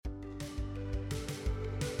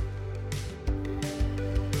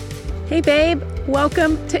Hey babe,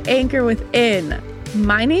 welcome to Anchor Within.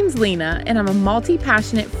 My name's Lena, and I'm a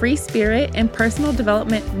multi-passionate free spirit and personal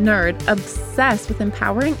development nerd obsessed with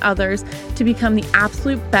empowering others to become the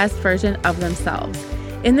absolute best version of themselves.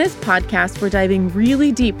 In this podcast, we're diving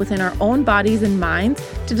really deep within our own bodies and minds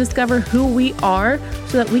to discover who we are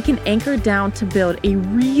so that we can anchor down to build a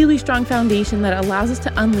really strong foundation that allows us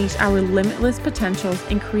to unleash our limitless potentials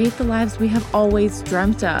and create the lives we have always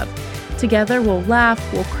dreamt of. Together, we'll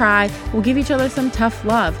laugh, we'll cry, we'll give each other some tough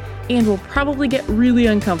love, and we'll probably get really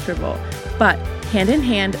uncomfortable. But hand in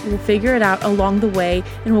hand, we'll figure it out along the way,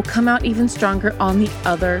 and we'll come out even stronger on the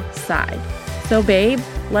other side. So babe,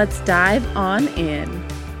 let's dive on in.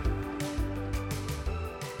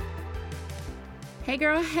 Hey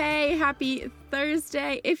girl, hey, happy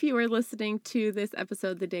Thursday. If you are listening to this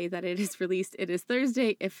episode the day that it is released, it is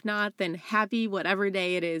Thursday. If not, then happy whatever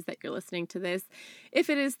day it is that you're listening to this. If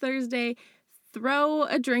it is Thursday, throw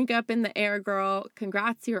a drink up in the air, girl.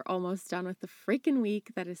 Congrats, you're almost done with the freaking week.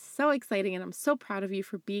 That is so exciting, and I'm so proud of you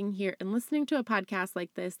for being here and listening to a podcast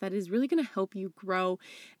like this that is really going to help you grow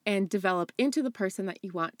and develop into the person that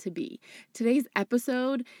you want to be. Today's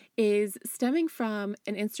episode is stemming from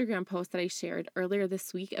an Instagram post that I shared earlier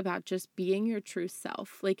this week about just being your true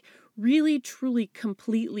self. Like really, truly,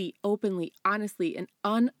 completely, openly, honestly, and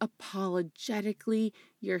unapologetically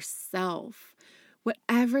yourself.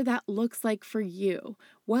 Whatever that looks like for you,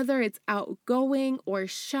 whether it's outgoing or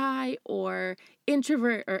shy or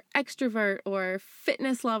introvert or extrovert or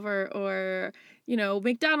fitness lover or,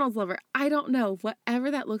 McDonald's lover, I don't know.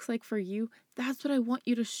 Whatever that looks like for you, that's what I want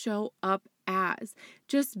you to show up as.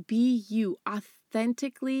 Just be you,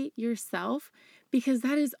 authentically yourself, because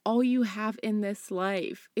that is all you have in this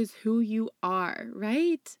life is who you are,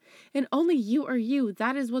 right? And only you are you.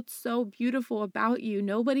 That is what's so beautiful about you.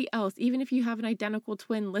 Nobody else, even if you have an identical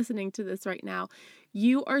twin listening to this right now,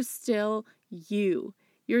 you are still you.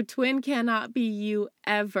 Your twin cannot be you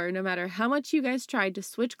ever, no matter how much you guys tried to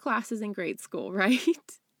switch classes in grade school,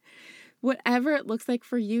 right? Whatever it looks like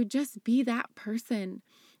for you, just be that person.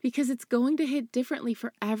 Because it's going to hit differently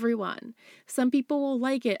for everyone. Some people will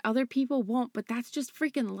like it, other people won't, but that's just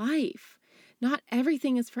freaking life. Not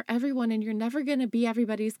everything is for everyone, and you're never going to be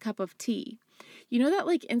everybody's cup of tea. You know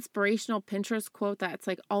that inspirational Pinterest quote that's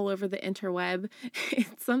all over the interweb?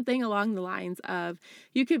 It's something along the lines of,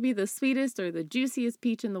 you could be the sweetest or the juiciest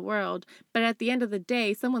peach in the world, but at the end of the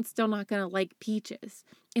day, someone's still not going to like peaches.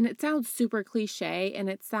 And it sounds super cliche, and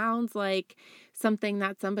it sounds like something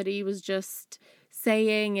that somebody was just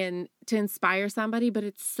saying and to inspire somebody, but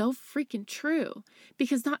it's so freaking true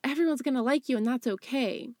because not everyone's going to like you, and that's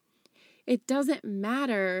okay. It doesn't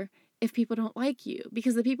matter if people don't like you,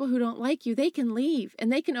 because the people who don't like you, they can leave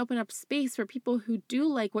and they can open up space for people who do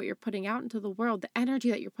like what you're putting out into the world, the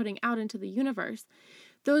energy that you're putting out into the universe.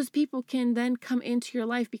 Those people can then come into your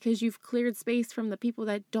life because you've cleared space from the people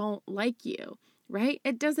that don't like you. Right?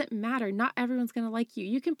 It doesn't matter. Not everyone's going to like you.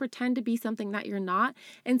 You can pretend to be something that you're not,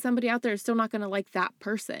 and somebody out there is still not going to like that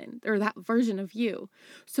person or that version of you.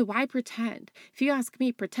 So why pretend? If you ask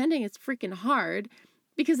me, pretending is freaking hard,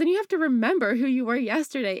 because then you have to remember who you were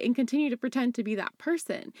yesterday and continue to pretend to be that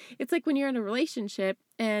person. It's like when you're in a relationship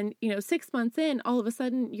and, 6 months in, all of a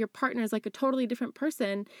sudden your partner is like a totally different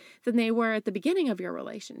person than they were at the beginning of your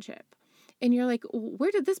relationship. And you're like, where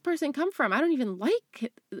did this person come from? I don't even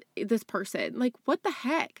like this person. What the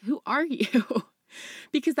heck? Who are you?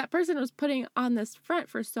 Because that person was putting on this front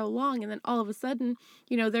for so long. And then all of a sudden,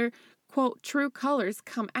 their quote, true colors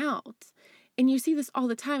come out. And you see this all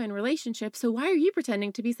the time in relationships. So why are you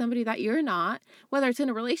pretending to be somebody that you're not? Whether it's in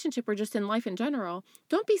a relationship or just in life in general,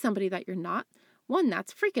 don't be somebody that you're not. One,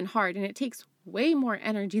 that's freaking hard. And it takes way more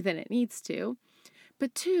energy than it needs to.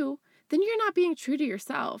 But two, then you're not being true to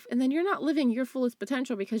yourself, and then you're not living your fullest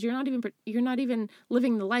potential because you're not even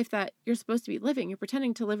living the life that you're supposed to be living. You're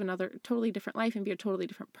pretending to live another totally different life and be a totally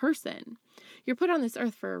different person. You're put on this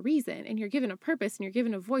earth for a reason, and you're given a purpose, and you're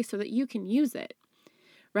given a voice so that you can use it,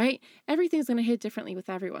 right? Everything's going to hit differently with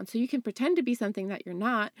everyone. So you can pretend to be something that you're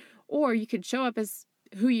not, or you could show up as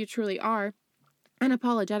who you truly are,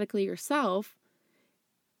 unapologetically yourself,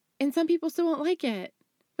 and some people still won't like it.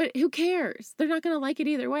 But who cares? They're not going to like it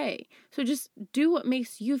either way. So just do what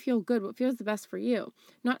makes you feel good, what feels the best for you.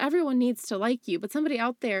 Not everyone needs to like you, but somebody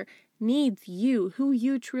out there needs you, who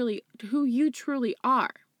you truly are.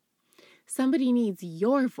 Somebody needs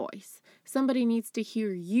your voice. Somebody needs to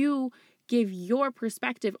hear you give your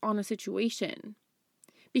perspective on a situation.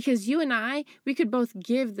 Because you and I, we could both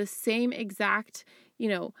give the same exact,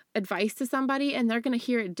 advice to somebody, and they're going to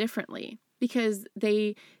hear it differently. Because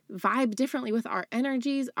they vibe differently with our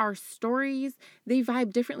energies, our stories. They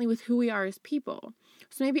vibe differently with who we are as people.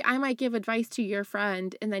 So maybe I might give advice to your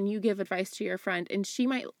friend and then you give advice to your friend and she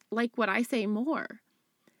might like what I say more,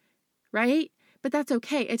 right? But that's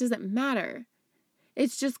okay. It doesn't matter.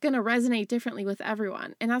 It's just going to resonate differently with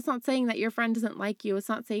everyone. And that's not saying that your friend doesn't like you. It's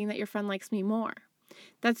not saying that your friend likes me more.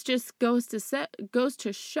 That's just goes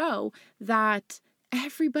to show that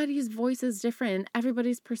everybody's voice is different.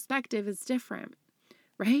 Everybody's perspective is different,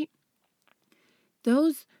 right?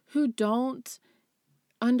 Those who don't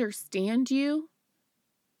understand you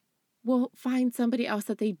will find somebody else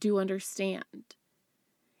that they do understand.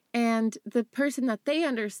 And the person that they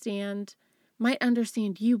understand might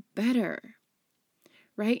understand you better,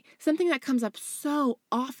 right? Something that comes up so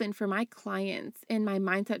often for my clients in my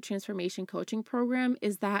mindset transformation coaching program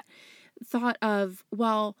is that thought of,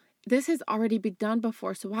 well, this has already been done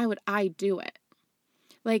before, so why would I do it?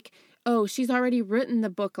 Like, oh, she's already written the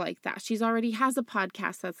book like that. She's already has a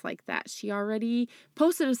podcast that's like that. She already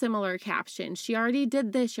posted a similar caption. She already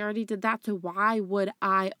did this. She already did that. So why would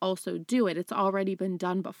I also do it? It's already been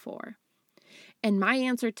done before. And my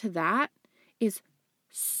answer to that is,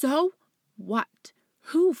 so what?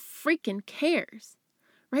 Who freaking cares,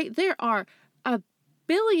 right? There are a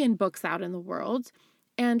billion books out in the world,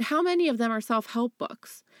 and how many of them are self-help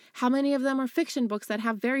books? How many of them are fiction books that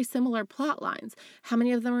have very similar plot lines? How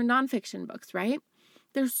many of them are nonfiction books, right?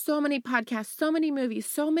 There's so many podcasts, so many movies,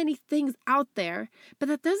 so many things out there, but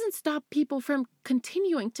that doesn't stop people from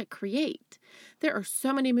continuing to create. There are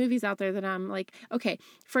so many movies out there that I'm like, okay,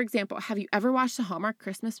 for example, have you ever watched a Hallmark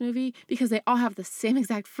Christmas movie? Because they all have the same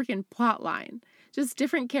exact freaking plot line, just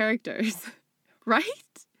different characters, right?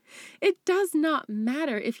 It does not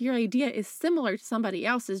matter if your idea is similar to somebody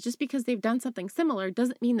else's. Just because they've done something similar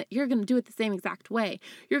doesn't mean that you're going to do it the same exact way.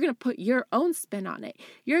 You're going to put your own spin on it.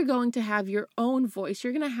 You're going to have your own voice.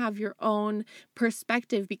 You're going to have your own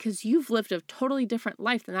perspective because you've lived a totally different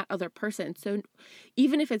life than that other person. So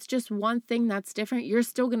even if it's just one thing that's different, you're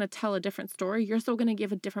still going to tell a different story. You're still going to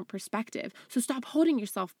give a different perspective. So stop holding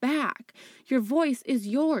yourself back. Your voice is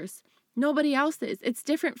yours. Nobody else's. It's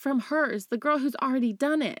different from hers, the girl who's already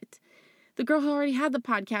done it. The girl who already had the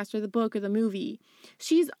podcast or the book or the movie.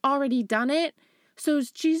 She's already done it. So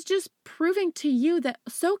she's just proving to you that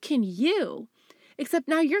so can you. Except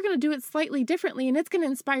now you're going to do it slightly differently and it's going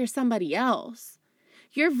to inspire somebody else.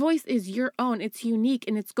 Your voice is your own. It's unique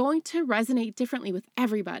and it's going to resonate differently with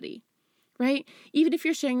everybody, right? Even if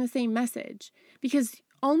you're sharing the same message. Because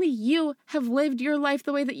only you have lived your life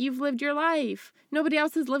the way that you've lived your life. Nobody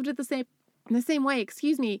else has lived it the same way,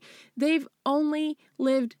 They've only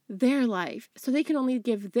lived their life, so they can only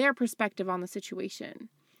give their perspective on the situation.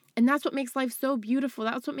 And that's what makes life so beautiful.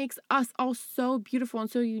 That's what makes us all so beautiful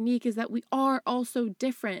and so unique, is that we are all so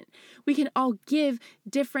different. We can all give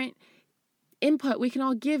different input. We can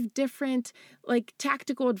all give different,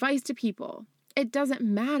 tactical advice to people. It doesn't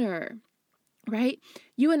matter. Right?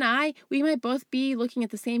 You and I, we might both be looking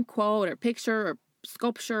at the same quote or picture or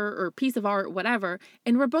sculpture or piece of art, whatever,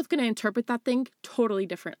 and we're both going to interpret that thing totally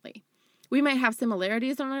differently. We might have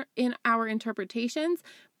similarities in our interpretations,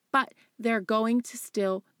 but they're going to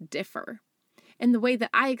still differ. And the way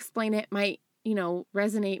that I explain it might,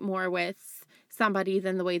 resonate more with somebody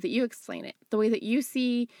than the way that you explain it. The way that you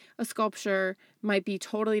see a sculpture might be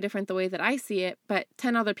totally different the way that I see it, but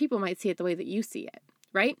 10 other people might see it the way that you see it.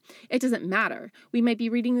 Right? It doesn't matter. We might be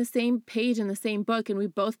reading the same page in the same book and we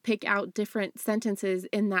both pick out different sentences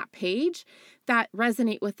in that page that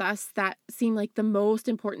resonate with us, that seem like the most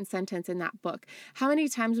important sentence in that book. How many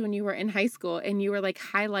times when you were in high school and you were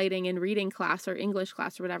highlighting in reading class or English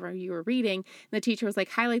class or whatever you were reading, and the teacher was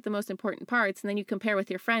highlight the most important parts, and then you compare with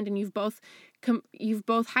your friend and you've both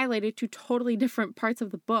highlighted two totally different parts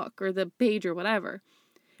of the book or the page or whatever.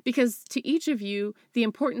 Because to each of you, the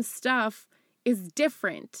important stuff is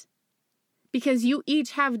different because you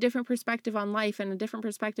each have a different perspective on life and a different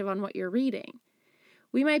perspective on what you're reading.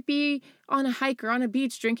 We might be on a hike or on a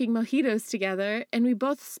beach drinking mojitos together and we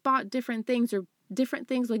both spot different things or different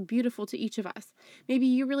things look beautiful to each of us. Maybe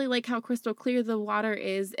you really like how crystal clear the water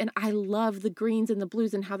is and I love the greens and the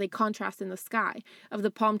blues and how they contrast in the sky of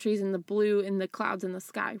the palm trees and the blue and the clouds in the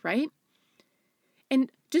sky, right?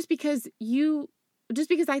 And just because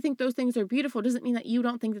I think those things are beautiful doesn't mean that you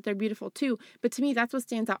don't think that they're beautiful too. But to me, that's what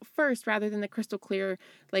stands out first rather than the crystal clear,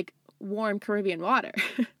 warm Caribbean water,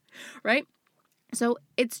 right? So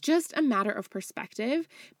it's just a matter of perspective,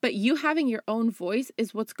 but you having your own voice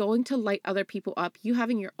is what's going to light other people up. You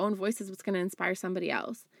having your own voice is what's going to inspire somebody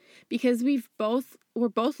else, because we're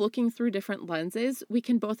both looking through different lenses. We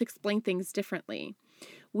can both explain things differently.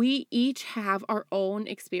 We each have our own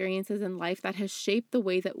experiences in life that has shaped the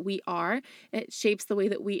way that we are. It shapes the way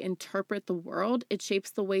that we interpret the world. It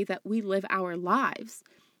shapes the way that we live our lives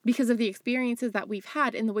because of the experiences that we've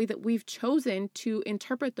had and the way that we've chosen to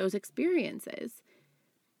interpret those experiences.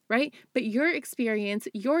 Right? But your experience,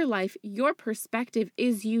 your life, your perspective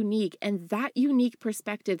is unique. And that unique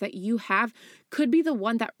perspective that you have could be the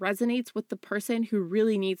one that resonates with the person who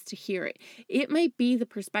really needs to hear it. It might be the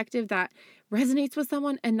perspective that resonates with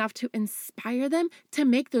someone enough to inspire them to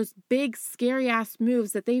make those big, scary ass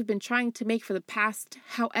moves that they've been trying to make for the past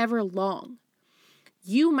however long.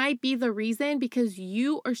 You might be the reason because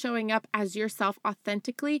you are showing up as yourself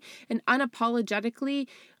authentically and unapologetically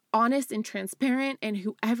honest and transparent, and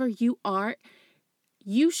whoever you are,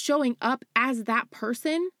 you showing up as that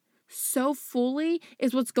person so fully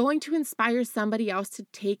is what's going to inspire somebody else to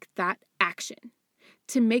take that action,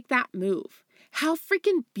 to make that move. How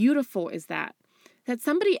freaking beautiful is that? That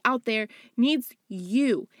somebody out there needs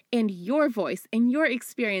you and your voice and your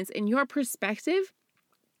experience and your perspective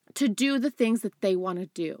to do the things that they want to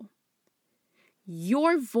do.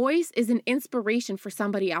 Your voice is an inspiration for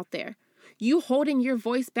somebody out there. You holding your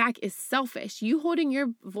voice back is selfish. You holding your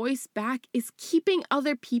voice back is keeping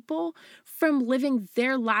other people from living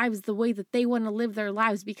their lives the way that they want to live their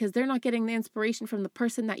lives because they're not getting the inspiration from the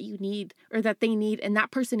person that you need or that they need, and that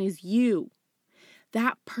person is you.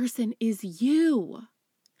 That person is you.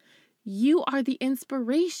 You are the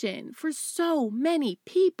inspiration for so many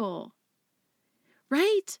people,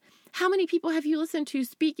 right? How many people have you listened to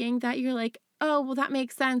speaking that you're like, oh, well, that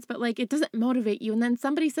makes sense, but like, it doesn't motivate you. And then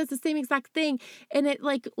somebody says the same exact thing and it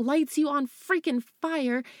like lights you on freaking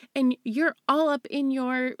fire and you're all up in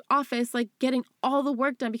your office, like getting all the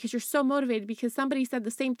work done because you're so motivated because somebody said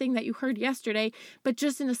the same thing that you heard yesterday, but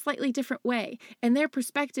just in a slightly different way. And their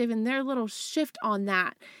perspective and their little shift on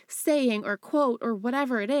that saying or quote or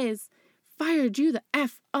whatever it is, fired you the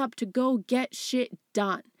F up to go get shit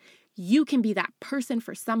done. You can be that person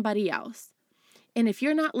for somebody else. And if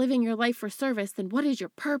you're not living your life for service, then what is your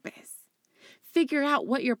purpose? Figure out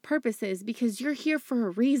what your purpose is because you're here for a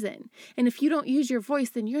reason. And if you don't use your voice,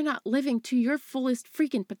 then you're not living to your fullest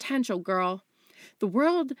freaking potential, girl. The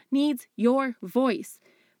world needs your voice,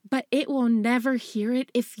 but it will never hear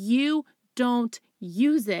it if you don't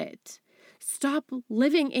use it. Stop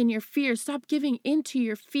living in your fears. Stop giving into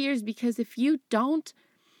your fears because if you don't,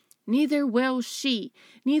 neither will she.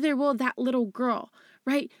 Neither will that little girl.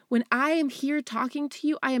 Right? When I am here talking to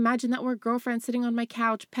you, I imagine that we're girlfriends sitting on my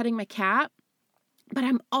couch petting my cat. But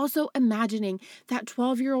I'm also imagining that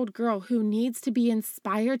 12-year-old girl who needs to be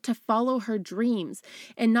inspired to follow her dreams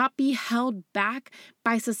and not be held back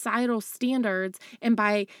by societal standards and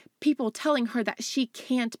by people telling her that she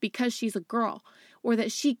can't because she's a girl or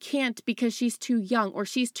that she can't because she's too young or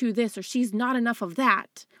she's too this or she's not enough of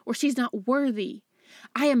that or she's not worthy.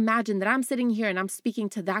 I imagine that I'm sitting here and I'm speaking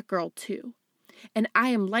to that girl too. And I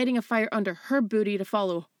am lighting a fire under her booty to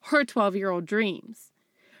follow her 12-year-old dreams,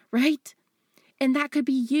 right? And that could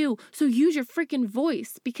be you. So use your freaking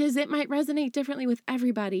voice because it might resonate differently with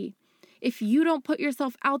everybody. If you don't put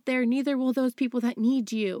yourself out there, neither will those people that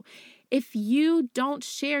need you. If you don't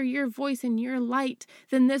share your voice and your light,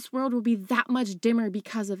 then this world will be that much dimmer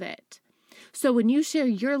because of it. So when you share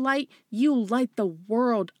your light, you light the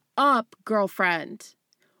world up, girlfriend.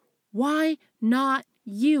 Why not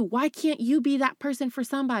you? Why can't you be that person for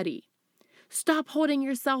somebody? Stop holding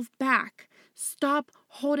yourself back. Stop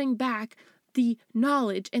holding back the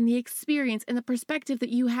knowledge and the experience and the perspective that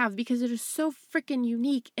you have because it is so freaking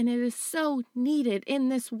unique and it is so needed in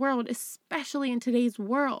this world, especially in today's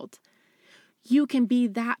world. You can be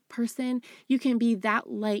that person. You can be that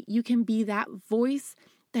light. You can be that voice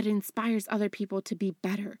that inspires other people to be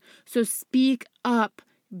better. So speak up,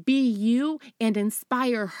 be you, and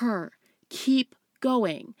inspire her. Keep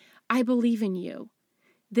going. I believe in you.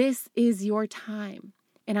 This is your time,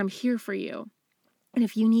 and I'm here for you. And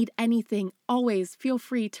if you need anything, always feel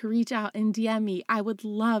free to reach out and DM me. I would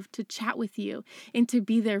love to chat with you and to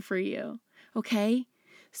be there for you. Okay?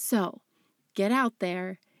 So get out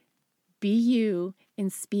there, be you,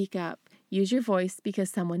 and speak up. Use your voice because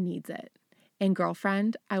someone needs it. And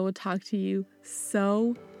girlfriend, I will talk to you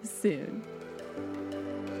so soon.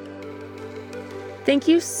 Thank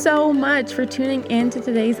you so much for tuning in to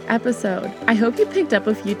today's episode. I hope you picked up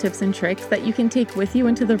a few tips and tricks that you can take with you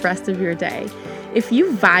into the rest of your day. If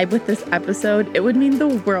you vibe with this episode, it would mean the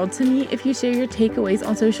world to me if you share your takeaways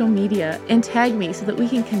on social media and tag me so that we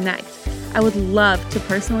can connect. I would love to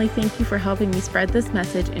personally thank you for helping me spread this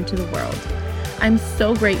message into the world. I'm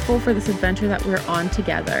so grateful for this adventure that we're on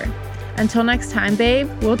together. Until next time,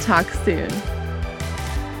 babe, we'll talk soon.